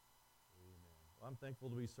Well, I'm thankful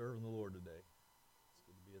to be serving the Lord today. It's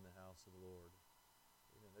good to be in the house of the Lord.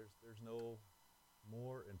 Amen. There's no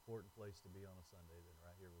more important place to be on a Sunday than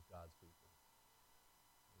right here with God's people.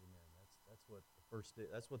 Amen. That's what the first day.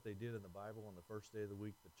 That's what they did in the Bible on the first day of the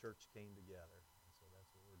week. The church came together, and so that's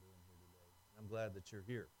what we're doing here today. And I'm glad that you're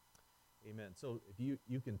here. Amen. So if you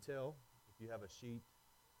can tell, if you have a sheet,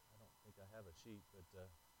 I don't think I have a sheet, but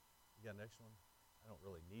you got an extra one. I don't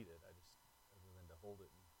really need it. I just other than to hold it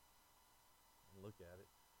and look at it.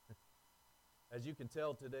 As you can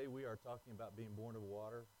tell, today we are talking about being born of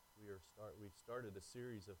water. We started a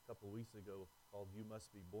series a couple of weeks ago called "You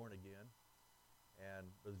Must Be Born Again," and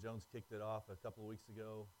Brother Jones kicked it off a couple of weeks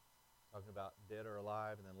ago, talking about dead or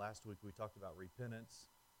alive, and then last week we talked about repentance.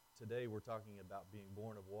 Today we're talking about being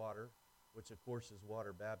born of water, which of course is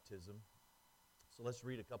water baptism. So let's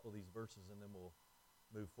read a couple of these verses and then we'll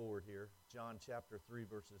move forward here. John chapter 3,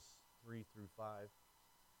 verses 3 through 5.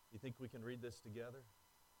 You think we can read this together?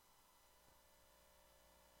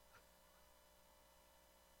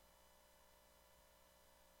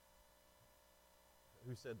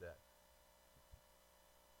 Who said that?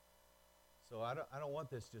 So I don't want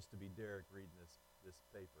this just to be Derek reading this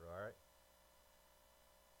paper, all right?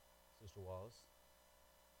 Sister Wallace.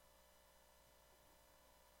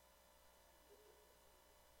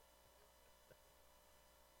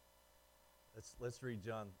 Let's read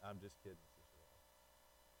John. I'm just kidding, Sister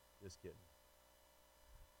Wallace. Just kidding.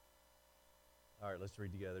 All right, let's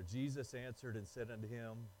read together. Jesus answered and said unto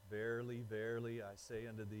him, Verily, verily, I say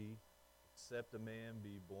unto thee, except a man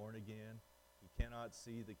be born again, he cannot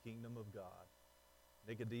see the kingdom of God.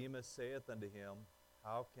 Nicodemus saith unto him,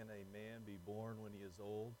 How can a man be born when he is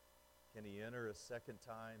old? Can he enter a second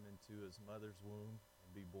time into his mother's womb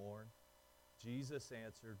and be born? Jesus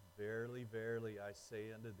answered, Verily, verily, I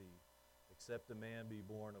say unto thee, except a man be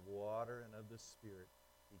born of water and of the Spirit,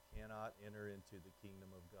 he cannot enter into the kingdom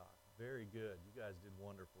of God. Very good. You guys did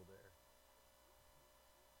wonderful there.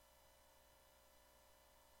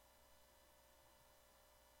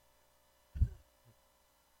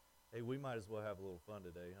 Hey, we might as well have a little fun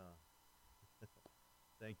today, huh?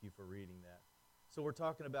 Thank you for reading that. So we're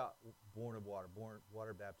talking about born of water, born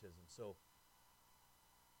water baptism. So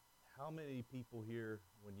how many people here,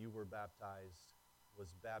 when you were baptized,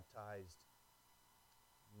 was baptized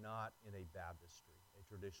not in a baptistry, a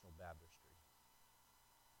traditional baptistry?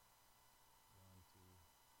 One, two.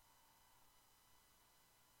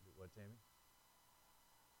 What, Tammy?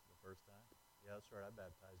 The first time? Yeah, that's right. I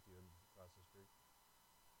baptized you across the street.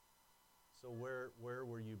 So where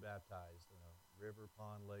were you baptized? In a river,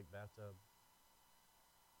 pond, lake, bathtub?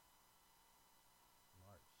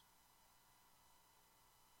 March.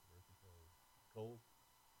 Cold?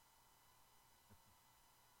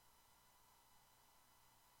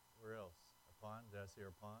 Where else? A pond? Did I see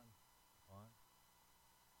a pond? A pond?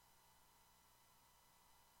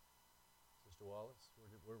 Sister Wallace,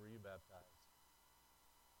 where were you baptized?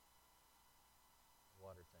 A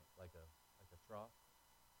water tank, like a trough?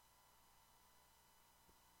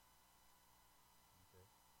 Okay.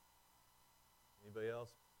 Anybody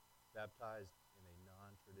else baptized in a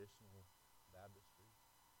non-traditional baptistry?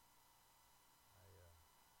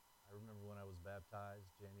 I remember when I was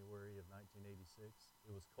baptized, January of 1986.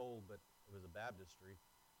 It was cold, but it was a baptistry,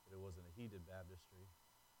 but it wasn't a heated baptistry.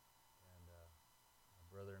 And my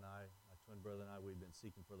brother and I, my twin brother and I, we'd been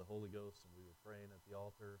seeking for the Holy Ghost, and we were praying at the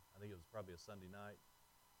altar. I think it was probably a Sunday night,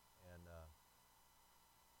 and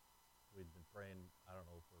we'd been praying, I don't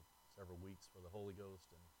know, for several weeks for the Holy Ghost.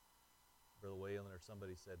 And Brother Whalen or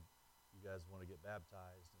somebody said, you guys want to get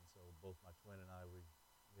baptized? And so both my twin and I, we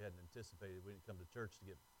hadn't anticipated. We didn't come to church to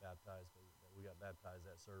get baptized, but we got baptized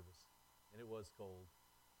that service. And it was cold,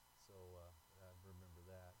 so I remember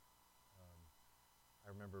that. I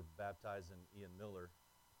remember baptizing Ian Miller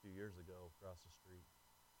a few years ago across the street,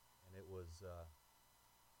 and it was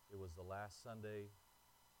the last Sunday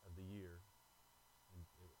of the year. And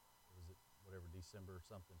it was whatever, December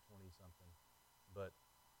something, 20 something. But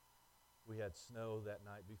we had snow that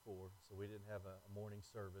night before, so we didn't have a morning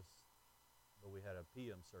service, but we had a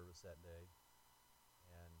PM service that day.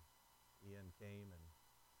 And Ian came, and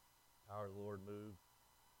the power of the Lord moved.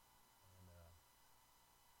 And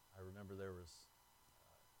I remember there was,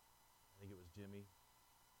 I think it was Jimmy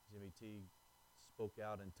T spoke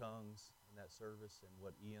out in tongues in that service, and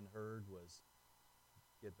what Ian heard was,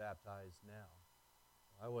 get baptized now.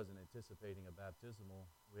 I wasn't anticipating a baptismal.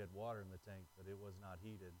 We had water in the tank, but it was not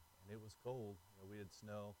heated, and it was cold. We had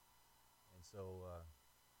snow, and so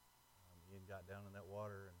Ian got down in that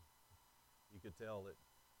water, and you could tell that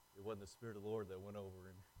it wasn't the Spirit of the Lord that went over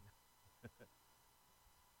him.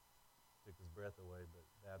 took his breath away, but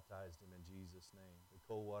baptized him in Jesus' name. The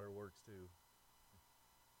cold water works too.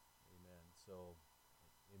 Amen. So,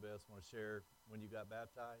 anybody else want to share when you got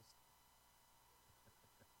baptized?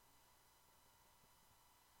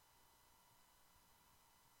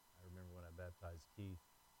 I remember when I baptized Keith.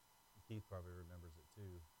 Keith probably remembers it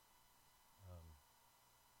too. I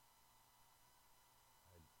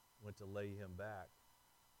went to lay him back,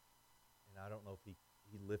 and I don't know if he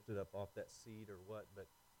lifted up off that seat or what, but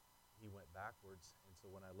he went backwards, and so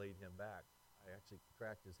when I laid him back, I actually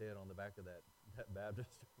cracked his head on the back of that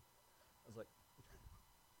baptistry. I was like,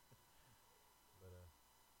 but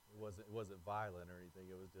it wasn't violent or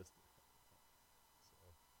anything. It was just so.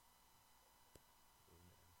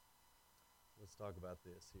 Amen. Let's talk about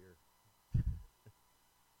this here.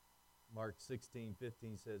 Mark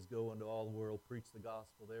 16:15 says, "Go into all the world, preach the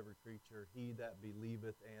gospel to every creature. He that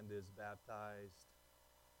believeth and is baptized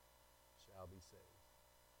shall be saved."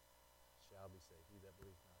 Shall be saved. He that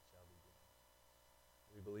believeth not shall be damned.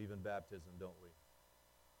 We believe in baptism, don't we?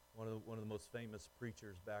 One of the most famous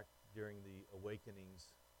preachers back during the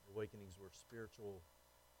Awakenings. The Awakenings were spiritual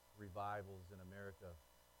revivals in America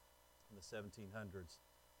in the 1700s.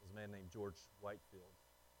 Was a man named George Whitefield.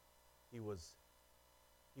 He was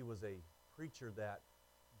a preacher that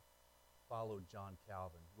followed John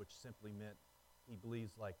Calvin, which simply meant he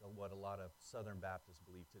believes like what a lot of Southern Baptists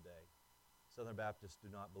believe today. Southern Baptists do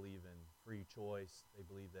not believe in free choice. They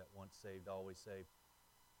believe that once saved, always saved.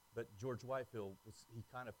 But George Whitefield, he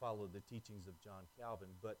kind of followed the teachings of John Calvin,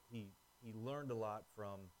 but he learned a lot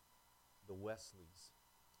from the Wesleys,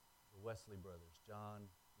 the Wesley brothers, John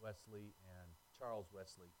Wesley and Charles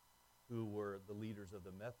Wesley, who were the leaders of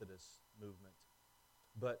the Methodist movement.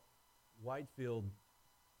 But Whitefield,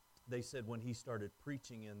 they said when he started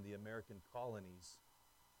preaching in the American colonies,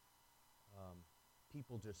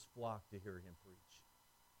 people just flocked to hear him preach.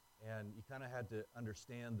 And you kind of had to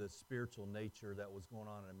understand the spiritual nature that was going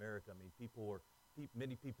on in America. I mean,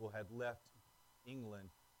 many people had left England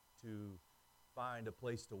to find a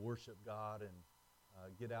place to worship God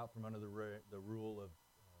and get out from under the rule of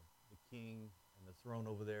the king and the throne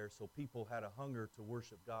over there. So people had a hunger to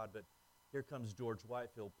worship God. But here comes George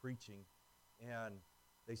Whitefield preaching, and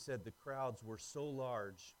they said the crowds were so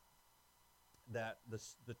large that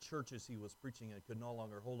the churches he was preaching in could no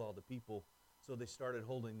longer hold all the people, so they started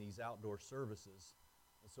holding these outdoor services.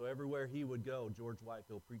 And so everywhere he would go, George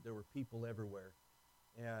Whitefield preached. There were people everywhere.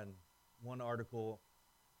 And one article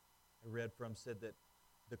I read from said that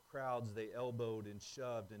the crowds, they elbowed and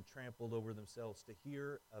shoved and trampled over themselves to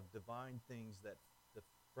hear of divine things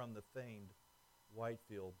from the famed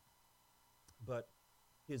Whitefield. But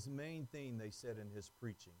his main theme, they said in his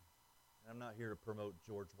preaching, and I'm not here to promote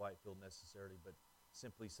George Whitefield necessarily, but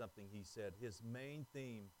simply something he said, his main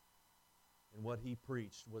theme in what he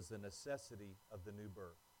preached was the necessity of the new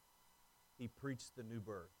birth. He preached the new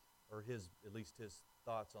birth, or at least his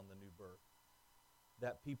thoughts on the new birth,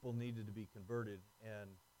 that people needed to be converted. And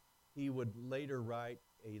he would later write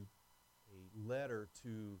a letter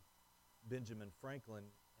to Benjamin Franklin,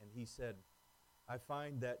 and he said, "I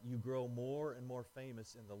find that you grow more and more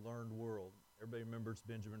famous in the learned world." Everybody remembers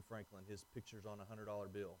Benjamin Franklin, his pictures on a $100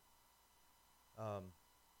 bill.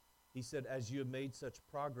 He said, "As you have made such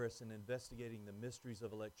progress in investigating the mysteries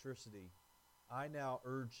of electricity, I now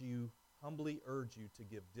humbly urge you to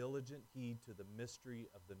give diligent heed to the mystery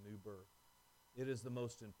of the new birth. It is the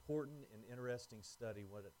most important and interesting study.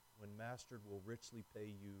 When mastered, will richly pay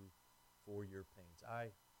you for your pains.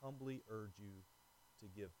 I humbly urge you to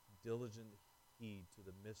give diligent heed to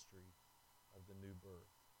the mystery of the new birth."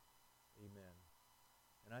 Amen.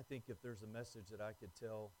 And I think if there's a message that I could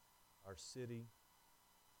tell our city,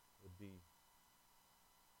 would be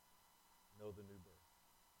know the new birth.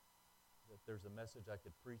 If there's a message I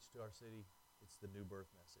could preach to our city, it's the new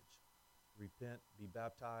birth message. Repent, be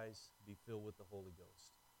baptized, be filled with the Holy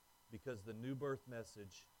Ghost. Because the new birth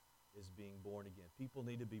message is being born again. People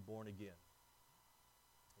need to be born again.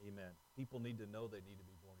 Amen. People need to know they need to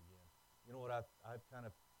be born again. You know what I kind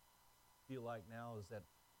of feel like now is that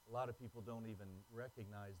a lot of people don't even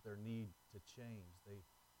recognize their need to change.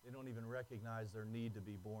 They don't even recognize their need to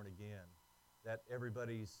be born again. That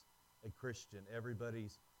everybody's a Christian. Everybody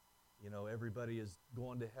is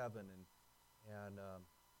going to heaven, and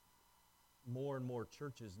more and more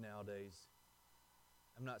churches nowadays.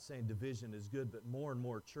 I'm not saying division is good, but more and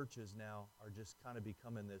more churches now are just kind of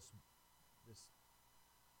becoming this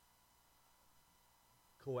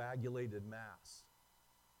coagulated mass.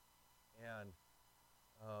 And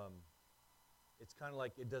it's kind of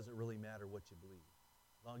like it doesn't really matter what you believe,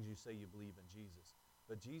 as long as you say you believe in Jesus.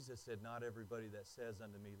 But Jesus said, "Not everybody that says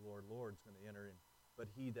unto me, Lord, Lord," is going to enter but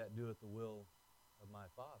he that doeth the will of my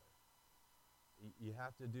Father. You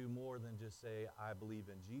have to do more than just say, I believe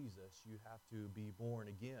in Jesus. You have to be born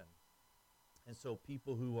again. And so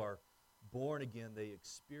people who are born again, they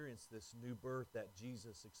experience this new birth that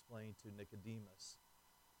Jesus explained to Nicodemus.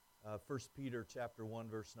 1 Peter chapter 1,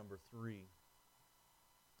 verse number 3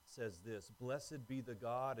 says this, Blessed be the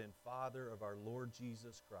God and Father of our Lord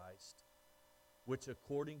Jesus Christ, which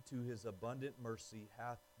according to his abundant mercy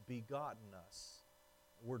hath begotten us.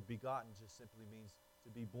 The word begotten just simply means to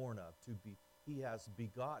be born of, he has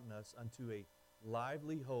begotten us unto a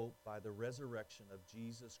lively hope by the resurrection of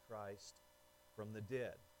Jesus Christ from the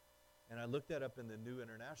dead. And I looked that up in the New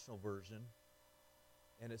International Version,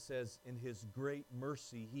 and it says, in his great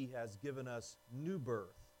mercy, he has given us new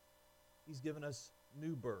birth. He's given us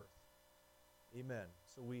new birth. Amen.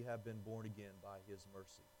 So we have been born again by his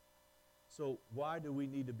mercy. So why do we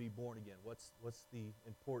need to be born again? What's the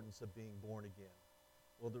importance of being born again?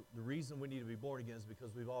 Well, the reason we need to be born again is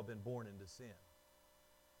because we've all been born into sin.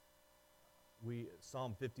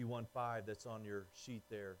 Psalm 51:5, that's on your sheet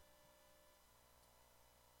there.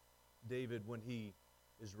 David, when he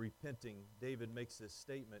is repenting, David makes this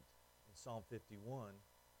statement in Psalm 51.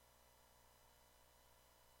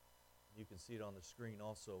 You can see it on the screen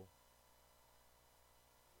also.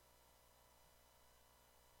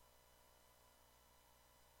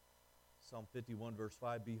 Psalm 51, verse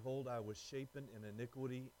 5, Behold, I was shapen in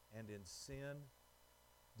iniquity, and in sin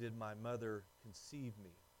did my mother conceive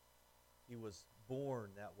me. He was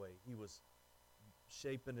born that way. He was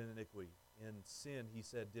shapen in iniquity. In sin, he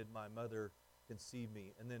said, did my mother conceive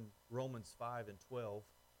me. And then Romans 5 and 12.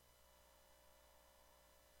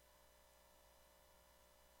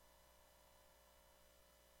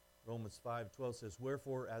 Romans 5:12 says,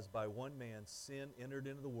 Wherefore, as by one man sin entered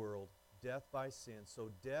into the world, death by sin,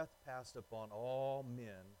 so death passed upon all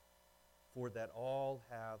men, for that all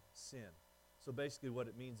have sinned. So basically what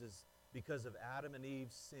it means is, because of Adam and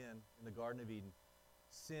Eve's sin in the Garden of Eden,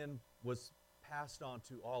 sin was passed on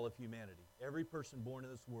to all of humanity. Every person born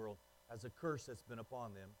in this world has a curse that's been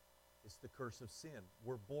upon them. It's the curse of sin.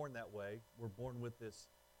 We're born that way. We're born with this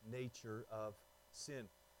nature of sin.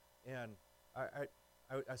 And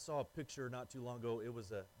I saw a picture not too long ago. It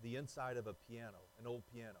was the inside of a piano, an old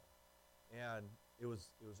piano. And it was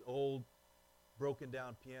old, broken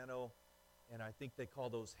down piano. And I think they call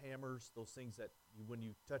those hammers, those things that when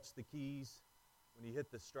you touch the keys, when you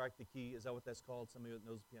strike the key, is that what that's called? Somebody that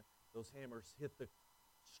knows piano. Those hammers hit the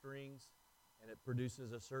strings, and it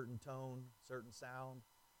produces a certain tone, certain sound.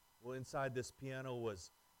 Well, inside this piano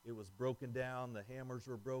it was broken down. The hammers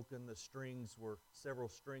were broken. Several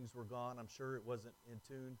strings were gone. I'm sure it wasn't in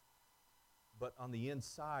tune. But on the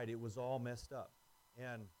inside, it was all messed up.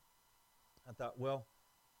 And I thought, well,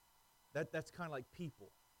 that's kind of like people.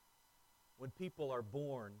 When people are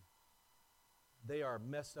born, they are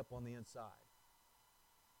messed up on the inside.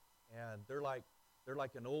 And they're like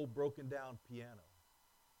an old broken down piano.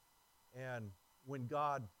 And when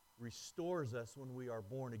God restores us when we are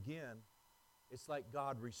born again, it's like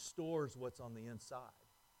God restores what's on the inside.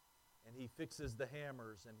 And he fixes the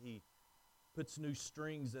hammers, and he puts new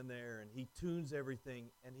strings in there, and he tunes everything,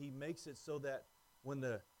 and he makes it so that when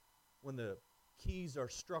the keys are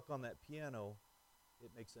struck on that piano, it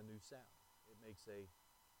makes a new sound. It makes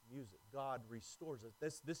a music. God restores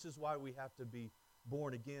us. This is why we have to be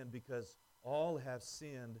born again, because all have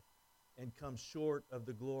sinned and come short of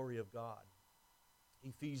the glory of God.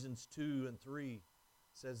 Ephesians 2 and 3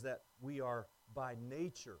 says that we are by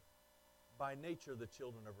nature the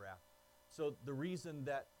children of wrath. So the reason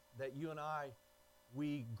that you and I,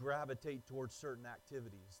 we gravitate towards certain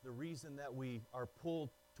activities, the reason that we are pulled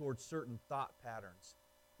towards certain thought patterns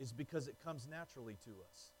is because it comes naturally to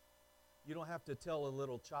us. You don't have to tell a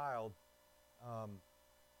little child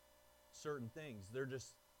certain things. They're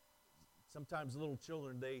just, sometimes little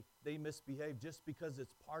children, they misbehave just because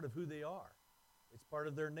it's part of who they are. It's part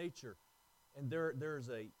of their nature. And there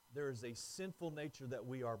is a sinful nature that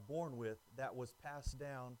we are born with that was passed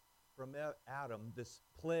down from Adam, this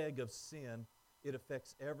plague of sin. It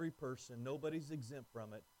affects every person. Nobody's exempt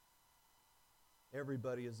from it.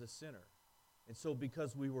 Everybody is a sinner. And so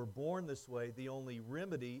because we were born this way, the only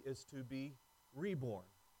remedy is to be reborn.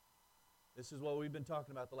 This is what we've been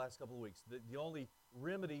talking about the last couple of weeks. The only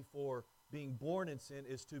remedy for being born in sin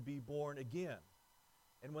is to be born again.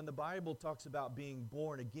 And when the Bible talks about being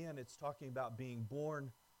born again, it's talking about being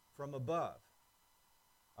born from above.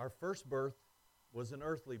 Our first birth was an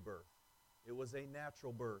earthly birth. It was a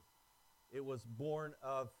natural birth. It was born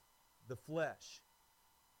of the flesh.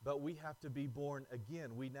 But we have to be born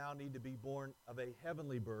again. We now need to be born of a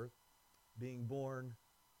heavenly birth, being born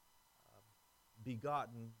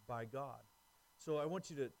begotten by God. So I want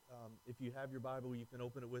you to, if you have your Bible, you can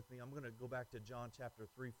open it with me. I'm going to go back to John chapter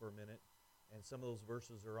 3 for a minute, and some of those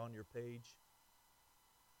verses are on your page.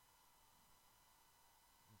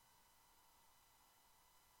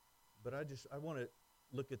 But I want to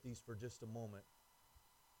look at these for just a moment.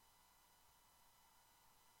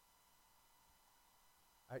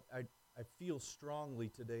 I feel strongly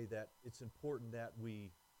today that it's important that we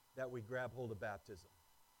grab hold of baptism.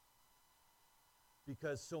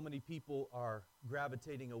 Because so many people are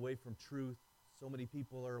gravitating away from truth. So many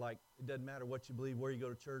people are like, it doesn't matter what you believe, where you go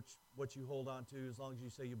to church, what you hold on to, as long as you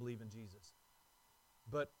say you believe in Jesus.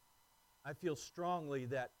 But I feel strongly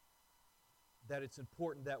that it's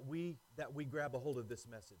important that we grab a hold of this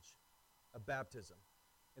message of baptism,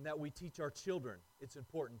 and that we teach our children it's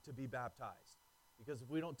important to be baptized. Because if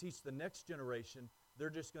we don't teach the next generation,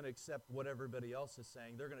 they're just going to accept what everybody else is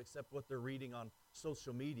saying. They're going to accept what they're reading on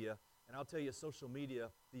social media. And I'll tell you, social media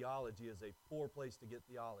theology is a poor place to get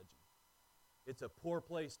theology. It's a poor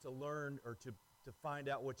place to learn or to find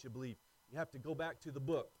out what you believe. You have to go back to the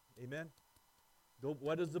book. Amen?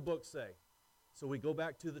 What does the book say? So we go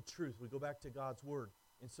back to the truth. We go back to God's Word.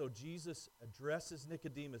 And so Jesus addresses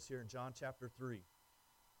Nicodemus here in John chapter 3.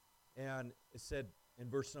 And it said in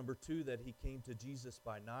verse number 2 that he came to Jesus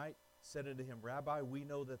by night, said unto him, Rabbi, we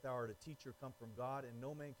know that thou art a teacher come from God, and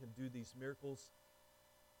no man can do these miracles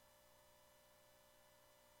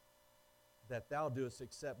that thou doest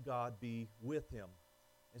except God be with him.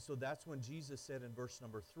 And so that's when Jesus said in verse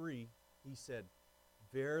number 3, he said,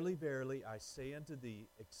 Verily, verily, I say unto thee,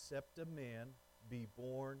 except a man be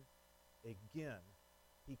born again,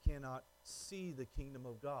 he cannot see the kingdom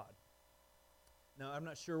of God. Now, I'm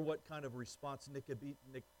not sure what kind of response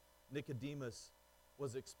Nicodemus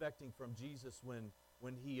was expecting from Jesus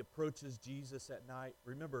when he approaches Jesus at night.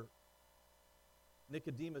 Remember,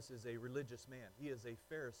 Nicodemus is a religious man. He is a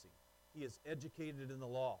Pharisee. He is educated in the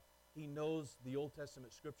law. He knows the Old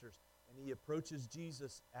Testament scriptures. And he approaches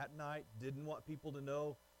Jesus at night, didn't want people to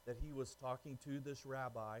know that he was talking to this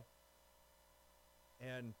rabbi.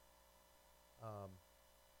 And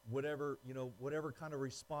whatever kind of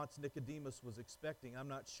response Nicodemus was expecting, I'm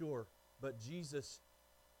not sure. But Jesus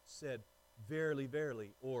said, Verily, verily,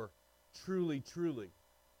 or truly, truly.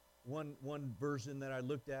 One version that I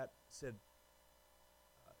looked at said,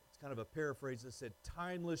 it's kind of a paraphrase that said,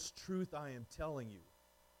 Timeless truth I am telling you.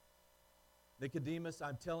 Nicodemus,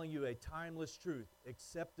 I'm telling you a timeless truth.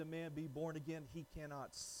 Except a man be born again, he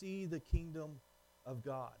cannot see the kingdom of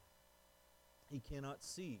God. He cannot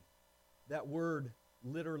see. That word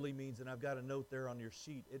literally means, and I've got a note there on your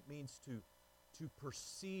sheet, it means to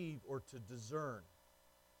perceive or to discern.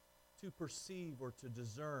 To perceive or to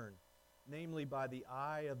discern, namely by the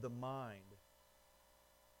eye of the mind.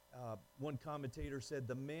 One commentator said,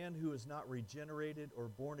 the man who is not regenerated or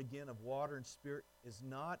born again of water and spirit is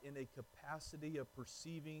not in a capacity of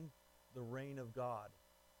perceiving the reign of God.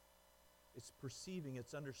 It's perceiving,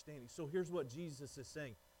 it's understanding. So here's what Jesus is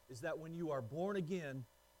saying, is that when you are born again,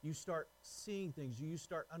 you start seeing things, you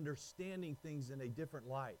start understanding things in a different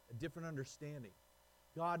light, a different understanding.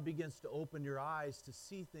 God begins to open your eyes to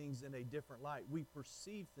see things in a different light. We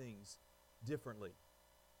perceive things differently.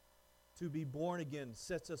 To be born again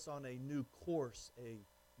sets us on a new course, a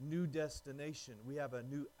new destination. We have a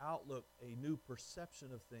new outlook, a new perception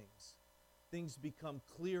of things. Things become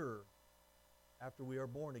clearer after we are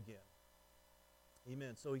born again.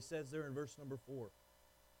 Amen. So he says there in verse number 4,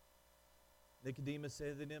 Nicodemus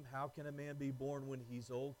said to him, How can a man be born when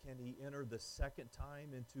he's old? Can he enter the second time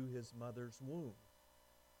into his mother's womb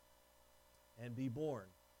and be born?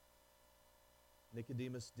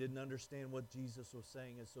 Nicodemus didn't understand what Jesus was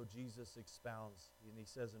saying, and so Jesus expounds, and he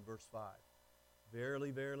says in verse 5,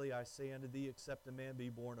 Verily, verily, I say unto thee, except a man be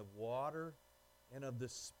born of water and of the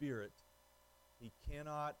Spirit, he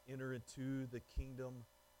cannot enter into the kingdom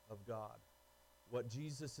of God. What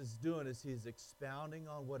Jesus is doing is he's expounding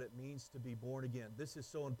on what it means to be born again. This is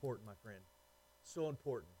so important, my friend. So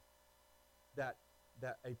important that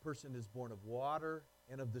a person is born of water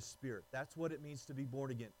and of the Spirit. That's what it means to be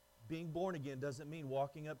born again. Being born again doesn't mean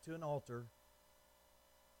walking up to an altar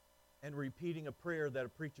and repeating a prayer that a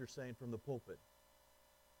preacher's saying from the pulpit.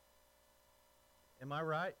 Am I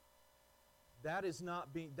right? That's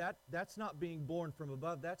not being born from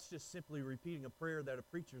above. That's just simply repeating a prayer that a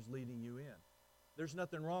preacher's leading you in. There's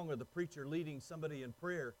nothing wrong with the preacher leading somebody in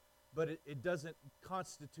prayer, but it doesn't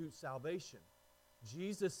constitute salvation.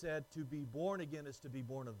 Jesus said to be born again is to be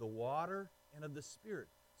born of the water and of the Spirit.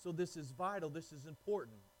 So this is vital. This is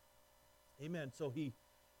important. Amen. So he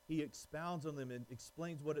expounds on them and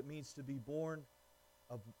explains what it means to be born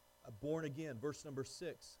again. Verse number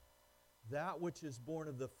 6. That which is born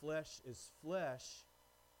of the flesh is flesh.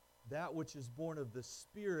 That which is born of the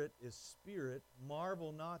Spirit is spirit.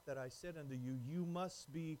 Marvel not that I said unto you, you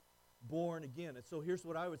must be born again. And so here's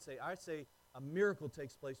what I would say. I say a miracle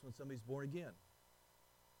takes place when somebody's born again.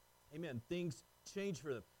 Amen. Things change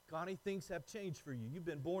for them. Connie, things have changed for you. You've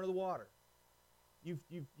been born of the water.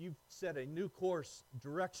 You've set a new course,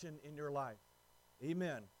 direction in your life.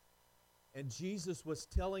 Amen. And Jesus was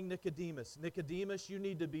telling Nicodemus, Nicodemus, you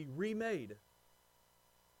need to be remade.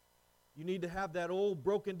 You need to have that old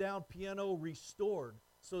broken down piano restored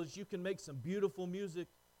so that you can make some beautiful music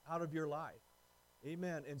out of your life.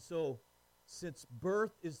 Amen. And so, since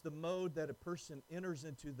birth is the mode that a person enters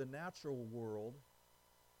into the natural world,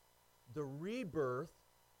 the rebirth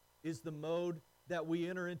is the mode that we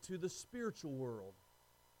enter into the spiritual world.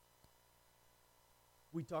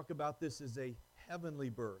 We talk about this as a heavenly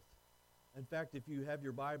birth. In fact, if you have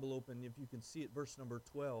your Bible open, if you can see it, verse number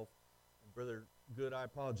 12, and Brother Good, I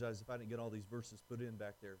apologize if I didn't get all these verses put in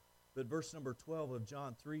back there. But verse number 12 of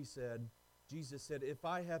John 3 said, Jesus said, if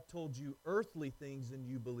I have told you earthly things and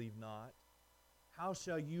you believe not, how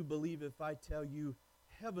shall you believe if I tell you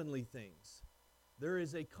heavenly things? There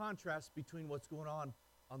is a contrast between what's going on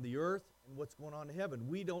the earth and what's going on in heaven.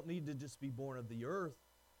 We don't need to just be born of the earth,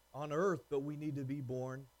 on earth, but we need to be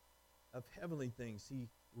born of heavenly things. He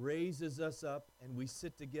raises us up and we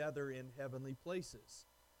sit together in heavenly places.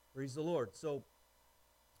 Praise the Lord. So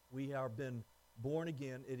we have been born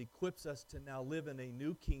again. It equips us to now live in a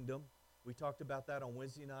new kingdom. We talked about that on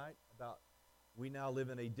Wednesday night, about we now live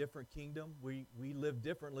in a different kingdom. We live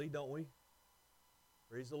differently, don't we?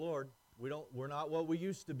 Praise the Lord. We're not what we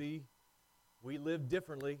used to be. We live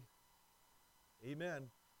differently. Amen.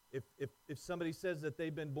 If somebody says that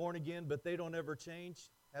they've been born again, but they don't ever change,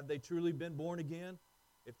 have they truly been born again?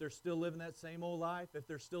 If they're still living that same old life, if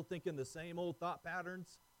they're still thinking the same old thought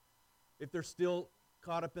patterns, if they're still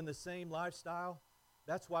caught up in the same lifestyle,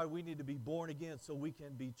 that's why we need to be born again so we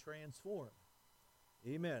can be transformed.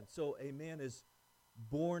 Amen. So a man is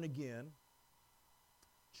born again,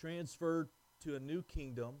 transferred to a new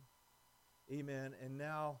kingdom, amen, and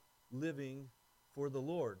now living for the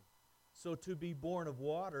Lord. So to be born of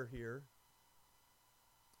water here,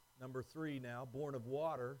 number 3 now, born of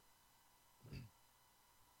water,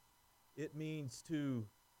 it means to,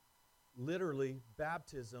 literally,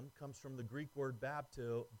 baptism comes from the Greek word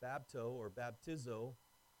bapto or baptizo,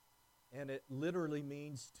 and it literally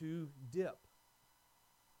means to dip.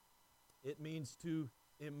 It means to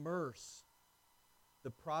immerse.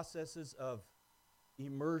 The processes of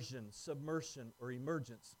immersion, submersion, or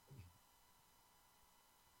emergence.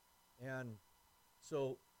 And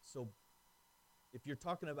so if you're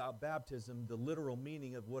talking about baptism, the literal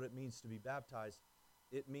meaning of what it means to be baptized,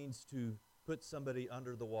 it means to put somebody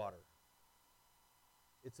under the water.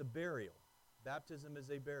 It's a burial. Baptism is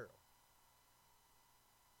a burial.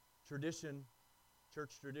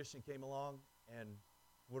 Church tradition came along, and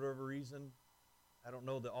for whatever reason, I don't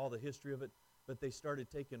know all the history of it, but they started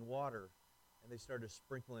taking water and they started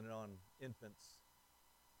sprinkling it on infants.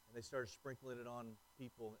 And they started sprinkling it on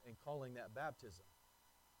people and calling that baptism.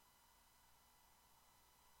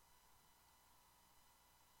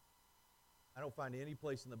 I don't find any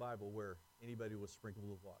place in the Bible where anybody was sprinkled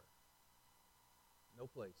with water. No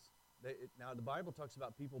place. Now, the Bible talks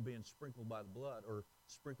about people being sprinkled by the blood, or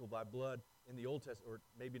sprinkled by blood in the Old Testament, or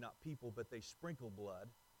maybe not people, but they sprinkle blood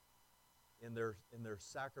in their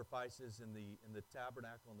sacrifices in the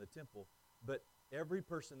tabernacle and the temple. But every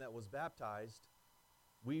person that was baptized,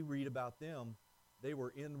 we read about them, they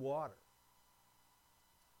were in water.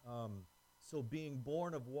 So being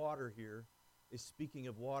born of water here is speaking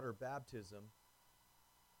of water baptism.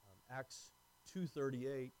 Acts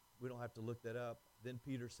 2:38, we don't have to look that up. Then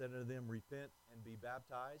Peter said unto them, repent and be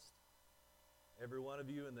baptized, every one of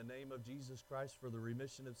you, in the name of Jesus Christ for the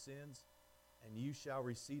remission of sins, and you shall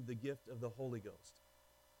receive the gift of the Holy Ghost.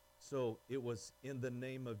 So it was in the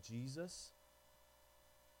name of Jesus.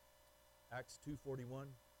 Acts 2:41.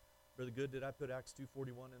 Brother Good, did I put Acts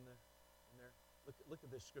 2:41 in there? Look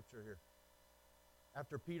at this scripture here.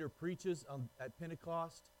 After Peter preaches at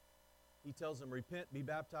Pentecost, he tells them, repent, be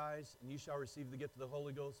baptized, and you shall receive the gift of the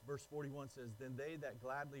Holy Ghost. Verse 41 says, then they that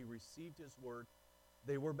gladly received his word,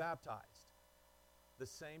 they were baptized. The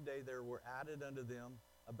same day there were added unto them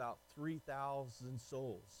about 3,000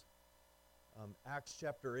 souls. Acts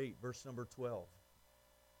chapter 8, verse number 12.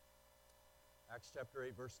 Acts chapter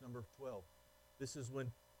 8, verse number 12. This is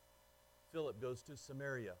when Philip goes to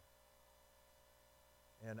Samaria.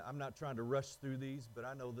 And I'm not trying to rush through these, but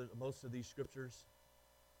I know that most of these scriptures,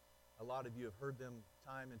 a lot of you have heard them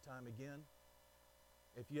time and time again.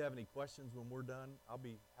 If you have any questions when we're done, I'll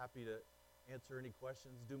be happy to answer any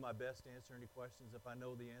questions, do my best to answer any questions if I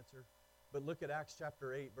know the answer. But look at Acts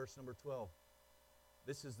chapter 8, verse number 12.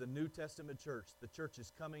 This is the New Testament church. The church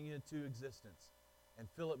is coming into existence. And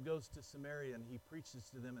Philip goes to Samaria and he preaches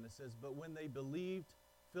to them, and it says, "But when they believed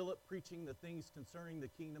Philip preaching the things concerning the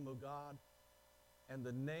kingdom of God and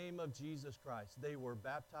the name of Jesus Christ, they were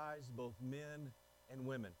baptized, both men and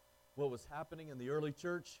women." What was happening in the early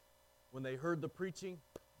church? When they heard the preaching,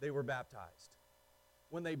 they were baptized.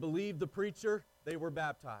 When they believed the preacher, they were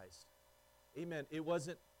baptized. Amen. It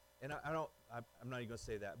wasn't, and I'm not even going to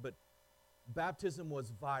say that, but baptism was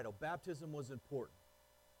vital. Baptism was important.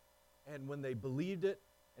 And when they believed it,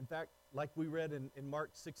 in fact, like we read in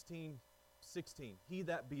Mark 16:16, "He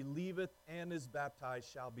that believeth and is baptized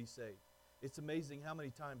shall be saved." It's amazing how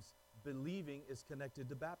many times believing is connected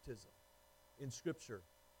to baptism in Scripture.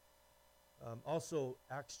 Also,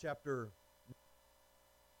 Acts chapter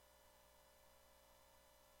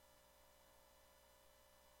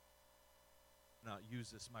not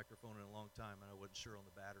used this microphone in a long time, and I wasn't sure on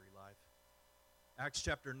the battery life. Acts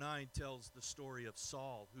chapter 9 tells the story of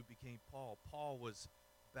Saul, who became Paul. Paul was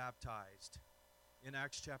baptized. In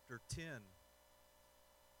Acts chapter 10,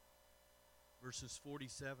 verses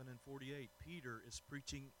 47 and 48, Peter is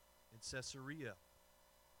preaching in Caesarea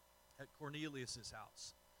at Cornelius'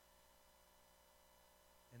 house.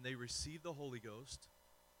 And they received the Holy Ghost.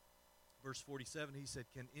 Verse 47, he said,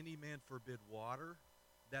 "Can any man forbid water,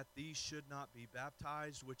 that these should not be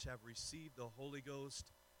baptized, which have received the Holy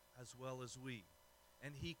Ghost as well as we?"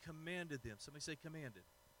 And he commanded them. Somebody say commanded.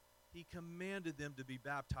 He commanded them to be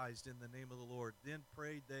baptized in the name of the Lord. Then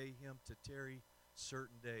prayed they him to tarry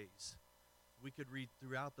certain days. We could read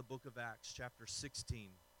throughout the book of Acts, chapter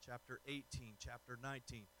 16, chapter 18, chapter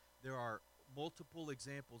 19. There are multiple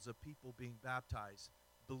examples of people being baptized,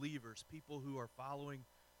 believers, people who are following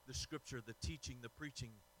the Scripture, the teaching, the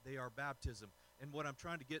preaching. They are baptism. And what I'm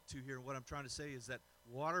trying to get to here, and what I'm trying to say is that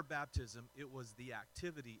water baptism, it was the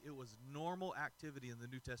activity, it was normal activity in the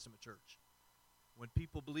New Testament church. When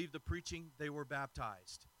people believed the preaching, they were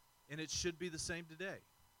baptized. And it should be the same today.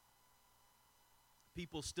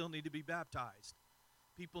 People still need to be baptized.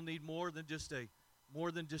 People need more than just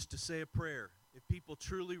to say a prayer. If people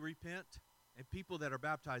truly repent, and people that are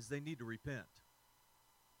baptized, they need to repent.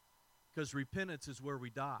 Because repentance is where we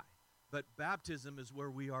die. But baptism is where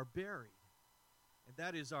we are buried. And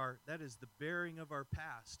that is the burying of our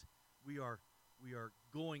past. We are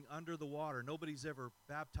going under the water. Nobody's ever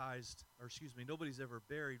baptized, nobody's ever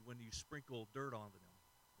buried when you sprinkle dirt on them,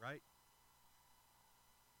 right?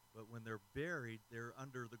 But when they're buried, they're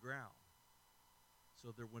under the ground.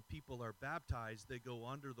 So that when people are baptized, they go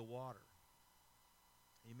under the water.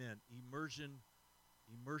 Amen. Immersion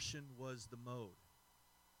was the mode.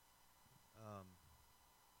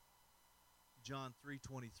 John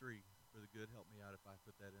 3:23. Brother Good, help me out if I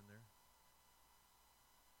put that in there.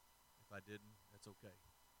 If I didn't, that's okay.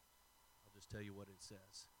 I'll just tell you what it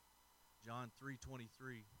says. John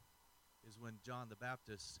 3:23 is when John the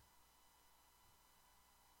Baptist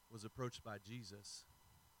was approached by Jesus.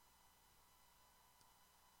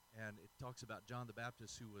 And it talks about John the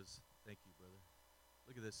Baptist who was, thank you, brother.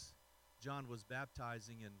 Look at this. John was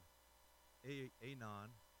baptizing in Aenon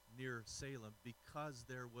near Salem because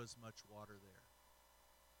there was much water there.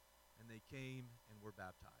 And they came and were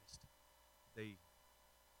baptized. They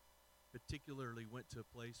particularly went to a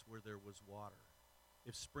place where there was water.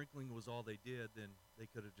 If sprinkling was all they did, then they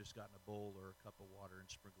could have just gotten a bowl or a cup of water and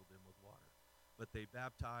sprinkled them with water. But they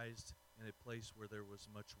baptized in a place where there was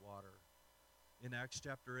much water. In Acts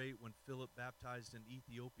chapter 8, when Philip baptized an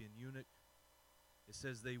Ethiopian eunuch, it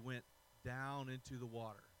says they went down into the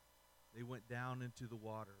water. They went down into the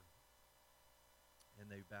water, and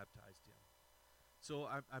they baptized him. So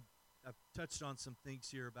I've touched on some things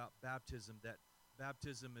here about baptism, that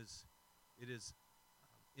baptism is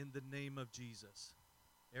in the name of Jesus.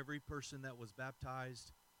 Every person that was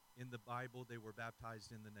baptized in the Bible, they were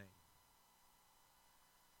baptized in the name.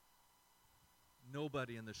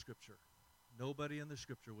 Nobody in the Scripture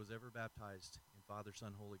was ever baptized in Father,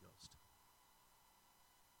 Son, Holy Ghost.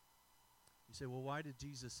 You say, well, why did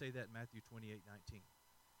Jesus say that in Matthew 28:19?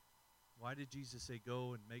 Why did Jesus say,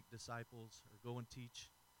 go and make disciples, or go and teach,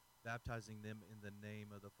 baptizing them in the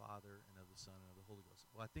name of the Father and of the Son and of the Holy Ghost?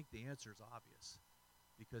 Well, I think the answer is obvious,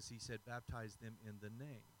 because he said, baptize them in the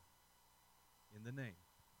name. In the name.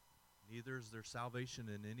 Neither is there salvation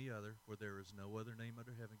in any other, for there is no other name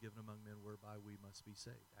under heaven given among men whereby we must be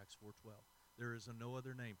saved. Acts 4:12. There is no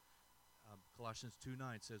other name. Colossians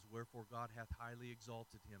 2:9 says, wherefore God hath highly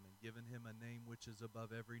exalted him and given him a name which is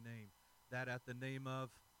above every name, that at the name of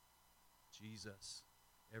Jesus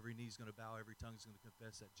Every knee's going to bow, every tongue's going to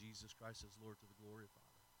confess that Jesus Christ is Lord to the glory of Father.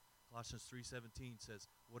 Colossians 3:17 says,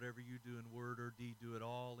 whatever you do in word or deed, do it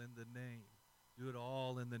all in the name. Do it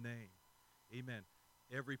all in the name. Amen.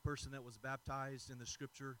 Every person that was baptized in the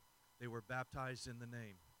Scripture, they were baptized in the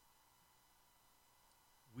name.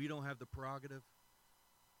 We don't have the prerogative,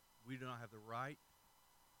 we do not have the right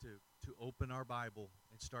to open our Bible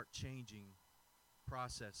and start changing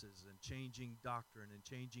processes and changing doctrine and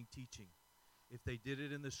changing teaching. If they did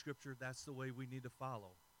it in the Scripture, that's the way we need to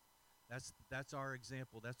follow. That's our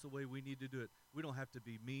example. That's the way we need to do it. We don't have to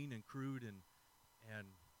be mean and crude and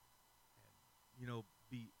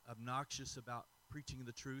be obnoxious about preaching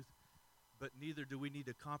the truth, but neither do we need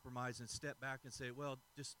to compromise and step back and say, well,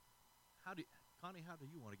 just Connie, how do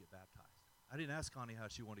you want to get baptized? I didn't ask Connie how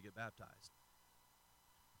she wanted to get baptized.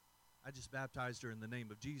 I just baptized her in the name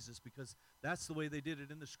of Jesus because that's the way they did it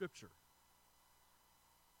in the Scripture.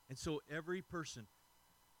 And so every person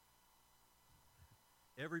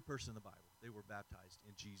in the Bible, they were baptized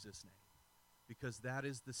in Jesus' name because that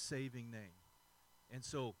is the saving name. And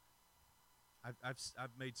so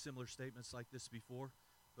I've made similar statements like this before,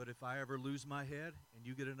 but if I ever lose my head and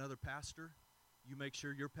you get another pastor, you make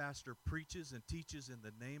sure your pastor preaches and teaches in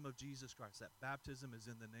the name of Jesus Christ. That baptism is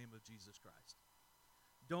in the name of Jesus Christ.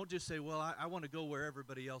 Don't just say, well, I want to go where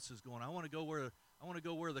everybody else is going. I want to go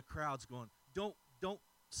where the crowd's going. Don't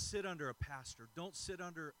sit under a pastor. Don't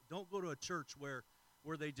go to a church where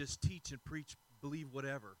they just teach and preach, believe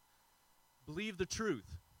whatever. Believe the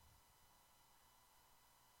truth.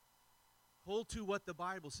 Hold to what the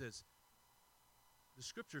Bible says. The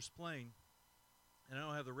Scripture's plain, and I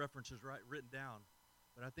don't have the references written down,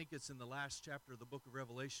 but I think it's in the last chapter of the book of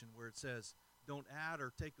Revelation where it says, don't add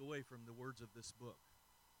or take away from the words of this book.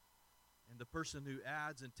 And the person who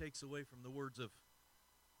adds and takes away from the words of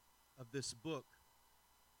this book,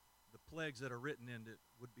 the plagues that are written in it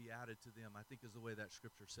would be added to them, I think is the way that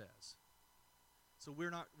Scripture says. So we're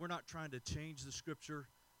not trying to change the Scripture.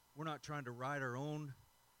 We're not trying to write our own.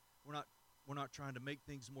 We're not trying to make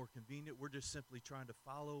things more convenient. We're just simply trying to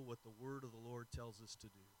follow what the Word of the Lord tells us to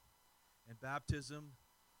do. And baptism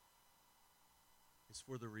is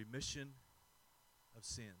for the remission of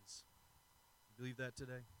sins. You believe that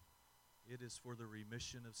today? It is for the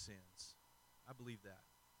remission of sins. I believe that.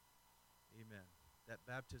 Amen. That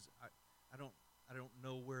baptism, I don't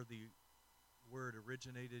know where the word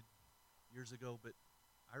originated years ago, but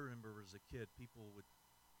I remember as a kid,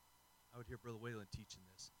 I would hear Brother Whalen teaching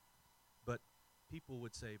this, but people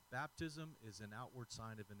would say baptism is an outward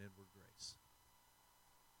sign of an inward grace.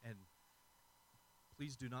 And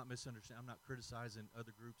please do not misunderstand. I'm not criticizing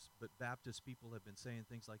other groups, but Baptist people have been saying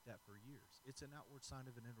things like that for years. It's an outward sign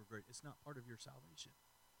of an inward grace. It's not part of your salvation.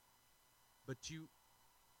 But you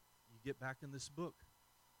get back in this book,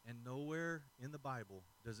 and nowhere in the Bible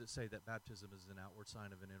does it say that baptism is an outward sign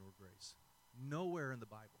of an inward grace. Nowhere in the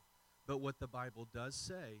Bible. But what the Bible does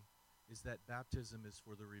say is that baptism is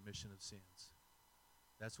for the remission of sins.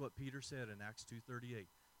 That's what Peter said in Acts 2:38.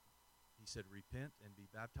 He said, repent and be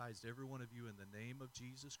baptized, every one of you, in the name of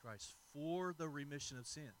Jesus Christ for the remission of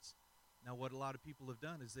sins. Now, what a lot of people have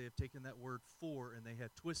done is they have taken that word for and they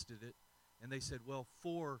have twisted it, and they said, well,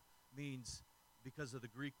 for means, because of the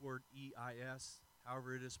Greek word eis,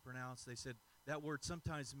 however it is pronounced, they said that word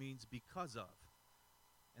sometimes means because of.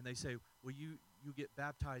 And they say, well, you get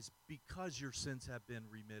baptized because your sins have been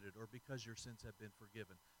remitted or because your sins have been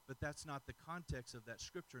forgiven. But that's not the context of that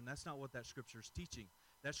Scripture, and that's not what that Scripture is teaching.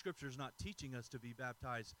 That Scripture is not teaching us to be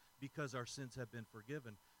baptized because our sins have been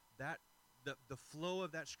forgiven. The flow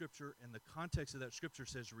of that Scripture and the context of that Scripture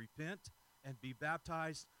says repent and be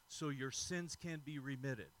baptized so your sins can be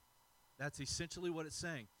remitted. That's essentially what it's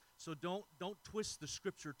saying. So don't twist the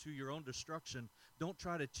Scripture to your own destruction. Don't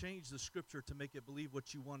try to change the Scripture to make it believe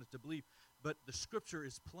what you want it to believe. But the Scripture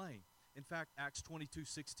is plain. In fact, Acts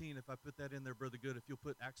 22:16, if I put that in there, Brother Good, if you'll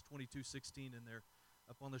put Acts 22:16 in there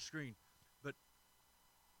up on the screen. But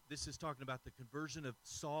this is talking about the conversion of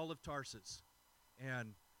Saul of Tarsus,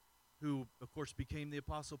 and who, of course, became the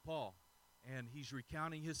Apostle Paul. And he's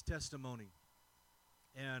recounting his testimony.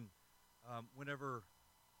 And whenever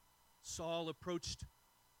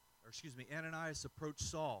Ananias approached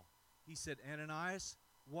Saul, he said, Ananias,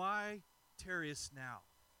 why tarriest now?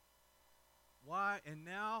 Why, and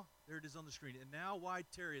now, there it is on the screen, and now why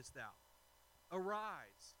tarriest thou?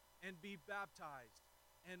 Arise and be baptized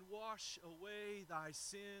and wash away thy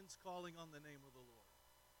sins, calling on the name of the Lord.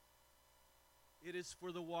 It is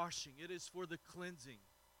for the washing. It is for the cleansing.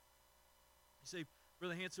 You say,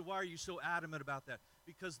 Brother Hanson, why are you so adamant about that?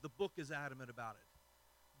 Because the book is adamant about it.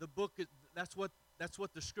 The book, that's what That's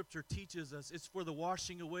what the Scripture teaches us. It's for the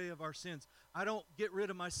washing away of our sins. I don't get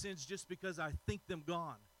rid of my sins just because I think them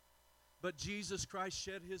gone. But Jesus Christ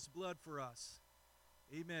shed his blood for us.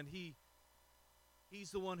 Amen.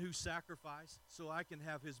 He's the one who sacrificed so I can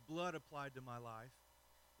have his blood applied to my life.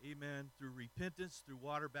 Amen. Through repentance, through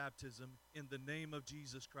water baptism, in the name of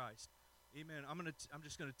Jesus Christ. Amen. I'm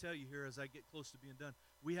just going to tell you here as I get close to being done.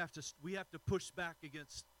 We have to push back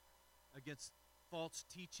against false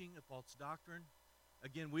teaching, false doctrine.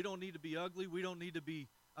 Again, we don't need to be ugly. We don't need to be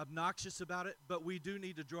obnoxious about it, but we do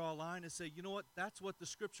need to draw a line and say, you know what? That's what the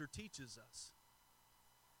Scripture teaches us.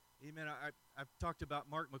 Amen. I've talked about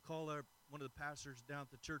Mark McCullough, one of the pastors down at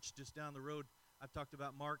the church just down the road. I've talked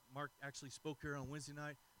about Mark. Mark actually spoke here on Wednesday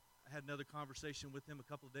night. I had another conversation with him a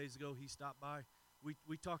couple of days ago. He stopped by.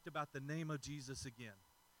 We talked about the name of Jesus again,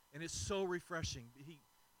 and it's so refreshing.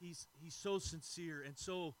 He's so sincere and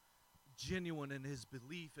so genuine in his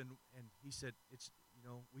belief, and he said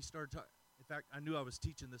we started talking. In fact, I knew I was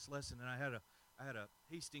teaching this lesson, and I had a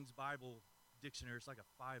Hastings Bible dictionary. It's like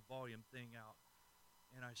a 5-volume thing out,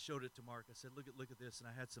 and I showed it to Mark. I said, look at this, and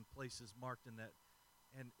I had some places marked in that,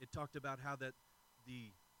 and it talked about how that the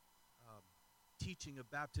teaching of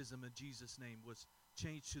baptism in Jesus' name was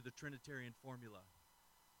changed to the Trinitarian formula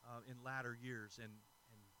in latter years, and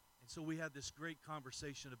so we had this great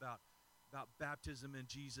conversation about baptism in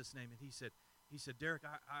Jesus' name, and he said, Derek,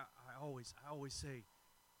 I always say,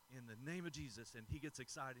 in the name of Jesus, and he gets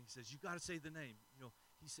excited. He says, you got to say the name.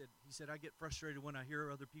 He said, I get frustrated when I hear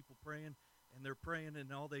other people praying, and they're praying, and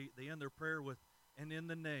they end their prayer with, and in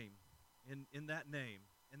the name, in that name,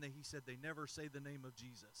 and he said they never say the name of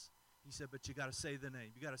Jesus. He said, but you got to say the name.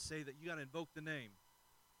 You got to say that. You got to invoke the name.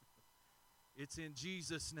 It's in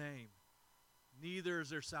Jesus' name. Neither is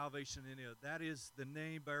there salvation in it. That is the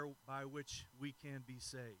name by which we can be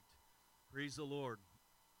saved. Praise the Lord.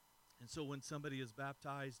 And so when somebody is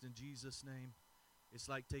baptized in Jesus' name, it's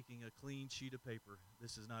like taking a clean sheet of paper.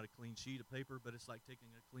 This is not a clean sheet of paper, but it's like taking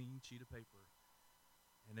a clean sheet of paper.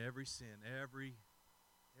 And every sin, every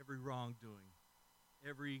wrongdoing,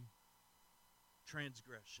 every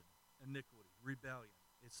transgression, iniquity, rebellion,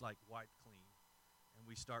 it's like wiped clean. And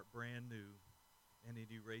we start brand new, and it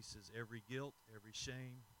erases every guilt, every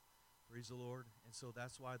shame. Praise the Lord. And so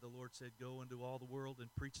that's why the Lord said, go into all the world and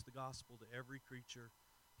preach the gospel to every creature.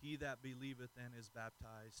 He that believeth and is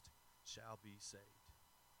baptized shall be saved.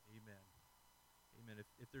 Amen. Amen.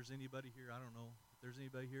 If there's anybody here, I don't know, if there's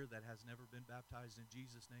anybody here that has never been baptized in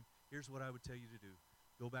Jesus' name, here's what I would tell you to do.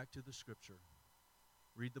 Go back to the Scripture.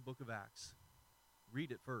 Read the book of Acts. Read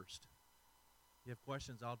it first. If you have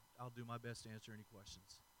questions, I'll do my best to answer any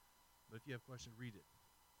questions. But if you have questions, read it.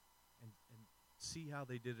 And see how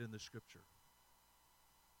they did it in the Scripture.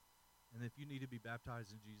 And if you need to be baptized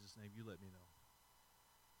in Jesus' name, you let me know.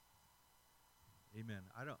 Amen.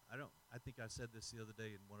 I think I said this the other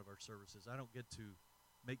day in one of our services. I don't get to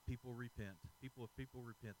make people repent. If people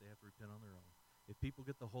repent, they have to repent on their own. If people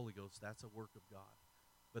get the Holy Ghost, that's a work of God.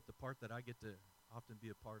 But the part that I get to often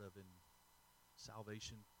be a part of in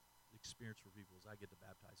salvation experience for people is I get to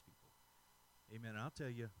baptize people. Amen. And I'll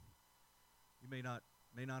tell you, you may not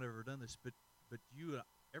have ever done this, but you,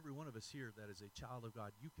 every one of us here that is a child of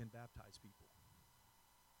God, you can baptize people.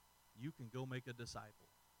 You can go make a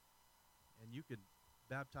disciple. And you can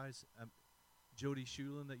baptize Jody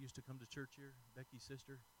Shulin that used to come to church here, Becky's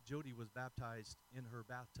sister. Jody was baptized in her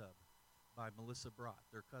bathtub by Melissa Brott,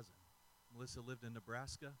 their cousin. Melissa lived in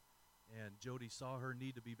Nebraska, and Jody saw her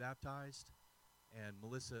need to be baptized. And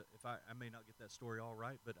Melissa, if I may not get that story all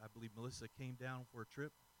right, but I believe Melissa came down for a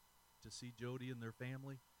trip to see Jody and their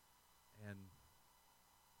family. And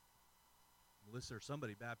Melissa or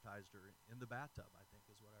somebody baptized her in the bathtub, I think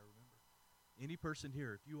is what I remember. Any person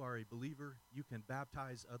here, if you are a believer, you can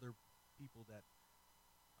baptize other people that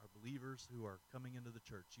are believers who are coming into the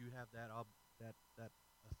church. You have that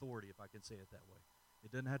authority, if I can say it that way.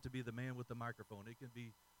 It doesn't have to be the man with the microphone. It can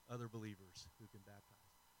be other believers who can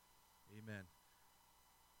baptize. Amen.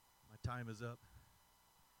 My time is up.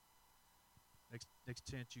 Next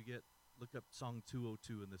chance you get, look up Song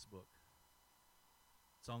 202 in this book.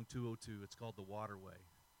 Song 202. It's called The Waterway.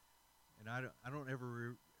 And I don't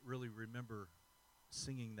ever really remember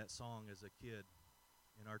singing that song as a kid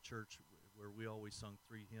in our church, where we always sung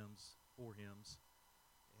 4 hymns,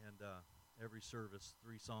 and every service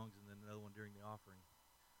 3 songs and then another one during the offering.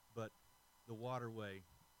 But The Waterway,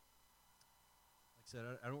 like I said,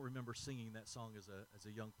 I don't remember singing that song as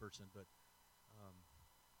a young person, but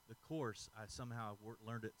the chorus I somehow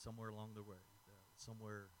learned it somewhere along the way,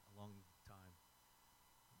 somewhere along time.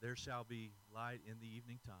 There shall be light in the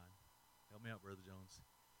evening time. Help me out, Brother Jones.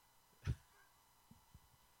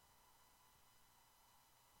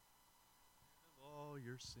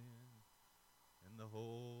 your sin, and the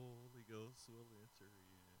Holy Ghost will enter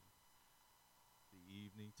in. The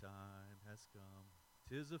evening time has come.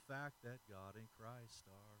 'Tis a fact that God and Christ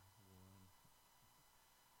are one.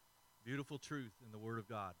 Beautiful truth in the Word of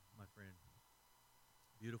God, my friend.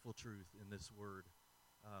 Beautiful truth in this Word.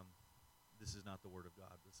 This is not the Word of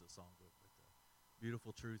God. This is a songbook, but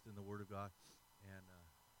beautiful truth in the Word of God, and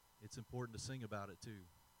it's important to sing about it too.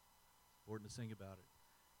 Important to sing about it.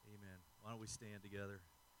 Amen. Why don't we stand together?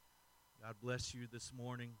 God bless you this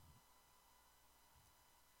morning.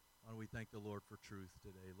 Why don't we thank the Lord for truth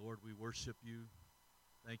today? Lord, we worship you.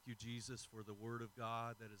 Thank you, Jesus, for the Word of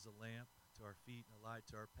God that is a lamp to our feet and a light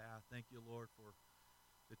to our path. Thank you, Lord, for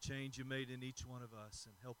the change you made in each one of us.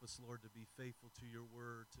 And help us, Lord, to be faithful to your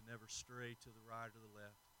word, to never stray to the right or the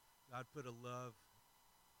left. God, put a love,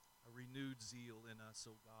 a renewed zeal in us,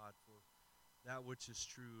 oh God, for that which is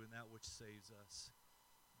true and that which saves us.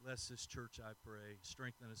 Bless this church, I pray.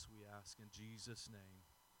 Strengthen us, we ask, in Jesus' name.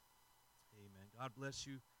 Amen. God bless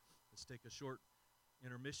you. Let's take a short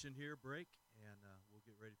intermission here, break, and